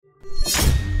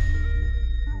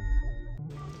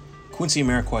Quincy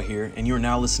Amarikwa here, and you are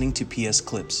now listening to PS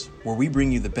Clips, where we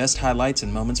bring you the best highlights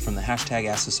and moments from the hashtag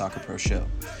Ask the Soccer Pro show.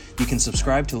 You can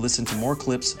subscribe to listen to more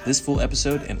clips, this full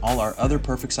episode, and all our other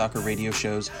Perfect Soccer radio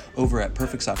shows over at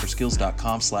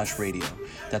perfectsoccerskills.com/radio.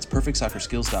 That's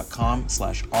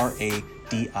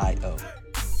perfectsoccerskills.com/RADIO.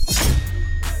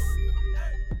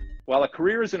 While a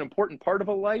career is an important part of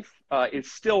a life,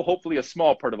 it's still hopefully a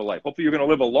small part of a life. Hopefully you're going to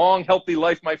live a long, healthy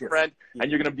life, my friend,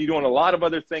 and you're going to be doing a lot of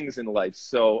other things in life.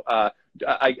 So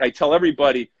I tell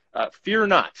everybody, fear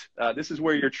not. This is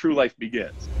where your true life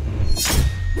begins.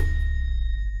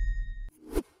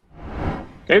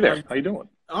 Hey there, how you doing?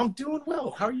 I'm doing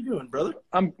well. How are you doing, brother?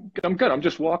 I'm good. I'm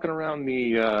just walking around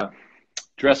the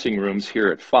dressing rooms here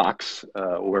at Fox,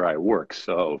 where I work.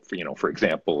 So, for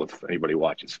example, if anybody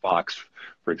watches Fox,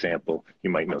 for example, you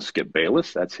might know Skip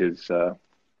Bayless. That's his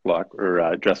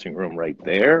dressing room right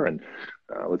there. And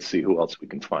let's see who else we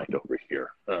can find over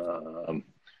here.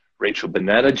 Rachel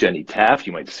Bonnetta, Jenny Taft,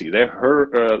 you might see there.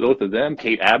 Both of them.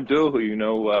 Kate Abdo, who you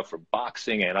know from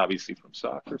boxing and obviously from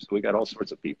soccer. So we got all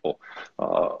sorts of people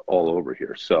all over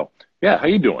here. So, yeah, how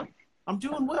you doing? I'm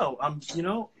doing well. I'm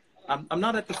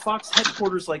not at the Fox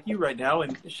headquarters like you right now.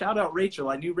 And shout out Rachel.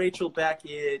 I knew Rachel back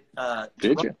at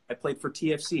Did you? I played for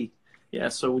TFC. Yeah,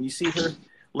 so when you see her,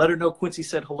 let her know Quincy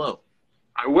said hello.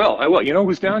 I will. You know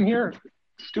who's down here?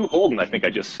 Stu Holden, I think I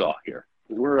just saw here.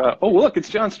 Look, it's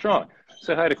John Strong.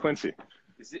 Say hi to Quincy.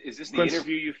 Is this the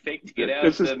interview you faked to get out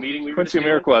of the meeting we were Quincy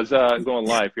Amarikwa is going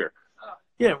live here.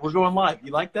 Yeah, we're going live.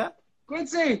 You like that?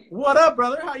 Quincy! What up,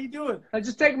 brother? How you doing? I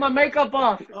just take my makeup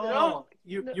off. Oh,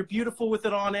 you're beautiful with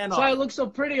it on and off. So I look so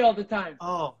pretty all the time.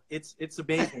 Oh, it's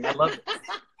amazing. I love it.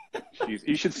 Jeez,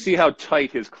 you should see how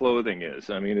tight his clothing is.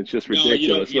 I mean, it's just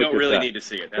ridiculous. You don't really need to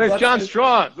see it. There's John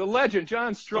Strong, the legend,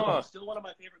 John Strong. Still one of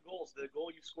my favorite goals. The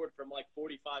goal you scored from like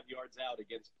 45 yards out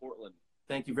against Portland.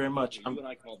 Thank you very much. You and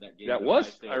I called that game. That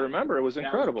was? I remember. It was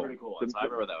incredible. That was pretty cool. I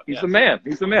remember that. He's the man.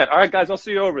 He's the man. All right, guys, I'll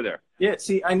see you over there. Yeah,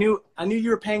 see, I knew you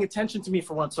were paying attention to me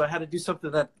for once, so I had to do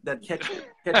something that catch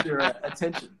your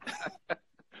attention.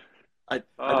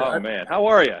 Man. How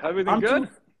are you? Everything good?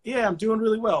 I'm doing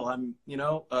really well. I'm,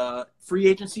 free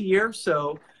agency year,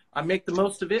 so I make the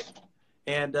most of it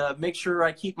and make sure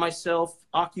I keep myself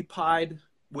occupied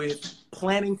with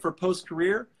planning for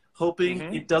post-career, hoping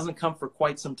it doesn't come for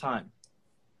quite some time.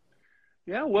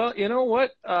 Yeah, well, you know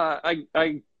what? I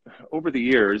over the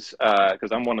years,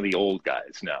 because I'm one of the old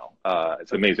guys now,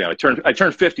 it's amazing. I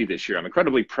turned 50 this year. I'm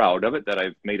incredibly proud of it that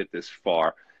I've made it this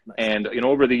far. Nice. And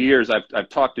over the years, I've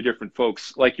talked to different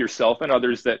folks like yourself and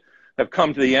others that have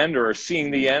come to the end or are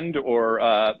seeing the end or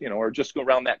or just go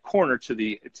around that corner to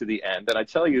the end. And I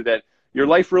tell you that your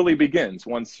life really begins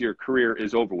once your career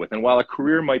is over with. And while a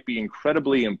career might be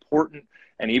incredibly important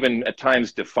and even at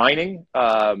times defining,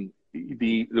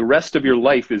 the rest of your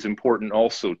life is important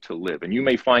also to live. And you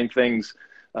may find things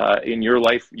in your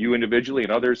life, you individually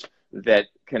and others, that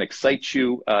can excite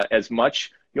you as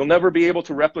much. You'll never be able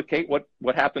to replicate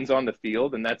what happens on the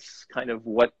field, and that's kind of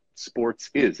what sports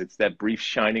is. It's that brief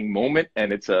shining moment,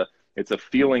 and it's a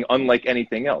feeling unlike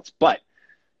anything else. But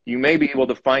you may be able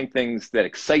to find things that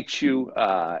excite you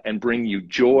and bring you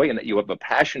joy and that you have a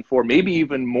passion for, maybe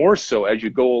even more so as you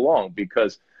go along,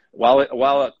 because while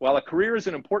a career is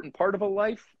an important part of a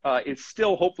life, it's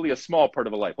still hopefully a small part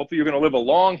of a life. Hopefully you're going to live a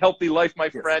long, healthy life, my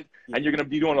friend, and you're going to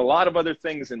be doing a lot of other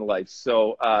things in life.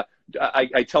 So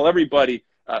I tell everybody,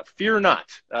 fear not.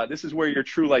 This is where your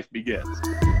true life begins.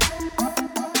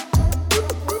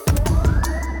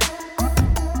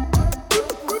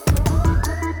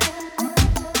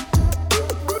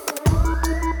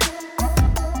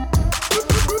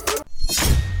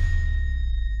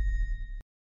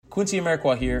 Quincy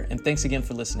Amarikwa here, and thanks again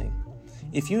for listening.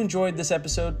 If you enjoyed this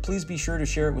episode, please be sure to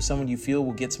share it with someone you feel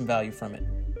will get some value from it.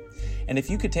 And if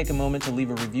you could take a moment to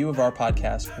leave a review of our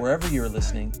podcast wherever you're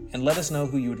listening and let us know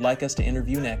who you would like us to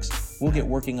interview next, we'll get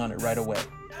working on it right away.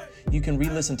 You can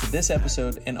re-listen to this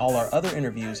episode and all our other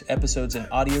interviews, episodes, and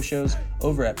audio shows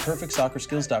over at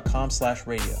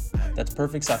perfectsoccerskills.com/radio. That's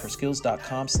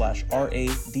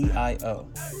perfectsoccerskills.com/RADIO.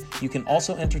 You can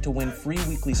also enter to win free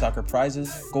weekly soccer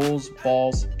prizes, goals,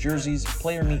 balls, jerseys,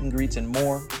 player meet and greets, and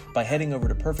more by heading over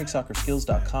to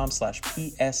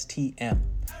perfectsoccerskills.com/PSTM.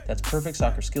 That's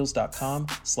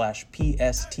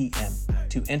perfectsoccerskills.com/PSTM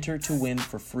to enter to win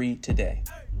for free today.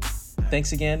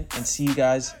 Thanks again, and see you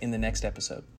guys in the next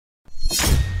episode.